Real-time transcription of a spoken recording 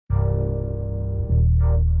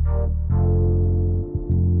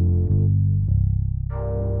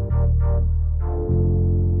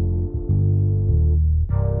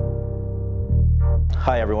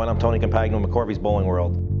Hi everyone, I'm Tony Compagno with McCorvey's Bowling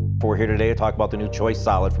World. We're here today to talk about the new Choice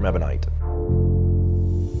Solid from Ebonite.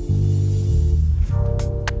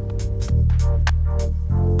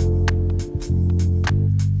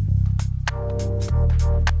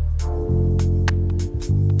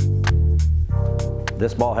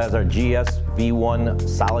 This ball has our GSV-1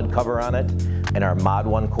 Solid cover on it and our Mod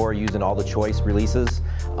 1 core using all the Choice releases.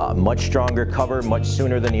 Much stronger cover, much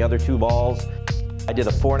sooner than the other two balls. I did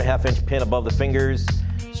a 4.5-inch pin above the fingers,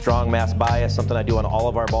 strong mass bias, something I do on all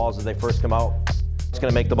of our balls as they first come out. It's going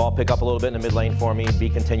to make the ball pick up a little bit in the mid lane for me, be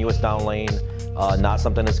continuous down lane, not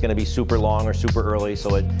something that's going to be super long or super early,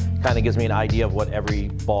 so it kind of gives me an idea of what every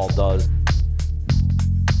ball does.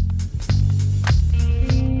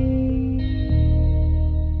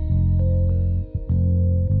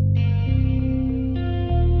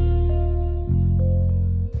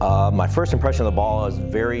 My first impression of the ball is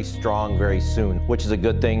very strong, very soon, which is a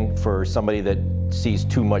good thing for somebody that sees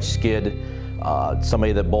too much skid.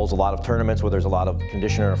 Somebody that bowls a lot of tournaments where there's a lot of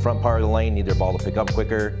conditioner in the front part of the lane, need their ball to pick up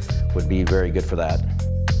quicker, would be very good for that.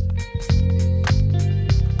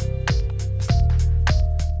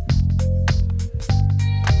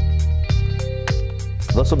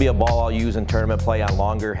 This will be a ball I'll use in tournament play on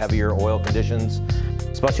longer, heavier oil conditions.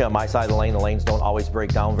 Especially on my side of the lanes don't always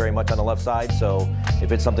break down very much on the left side, so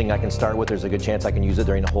if it's something I can start with, there's a good chance I can use it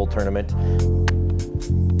during the whole tournament.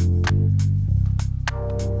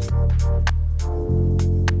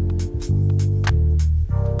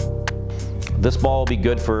 This ball will be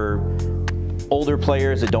good for older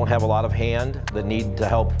players that don't have a lot of hand, that need to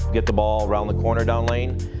help get the ball around the corner down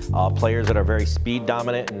lane. Players that are very speed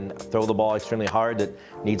dominant and throw the ball extremely hard that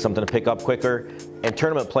need something to pick up quicker. And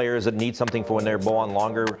tournament players that need something for when they're bowling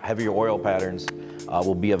longer, heavier oil patterns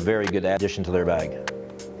will be a very good addition to their bag.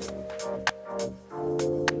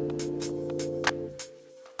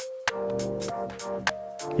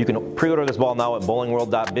 You can pre-order this ball now at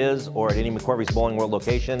bowlingworld.biz or at any McCorvey's Bowling World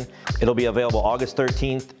location. It'll be available August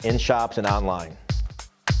 13th in shops and online.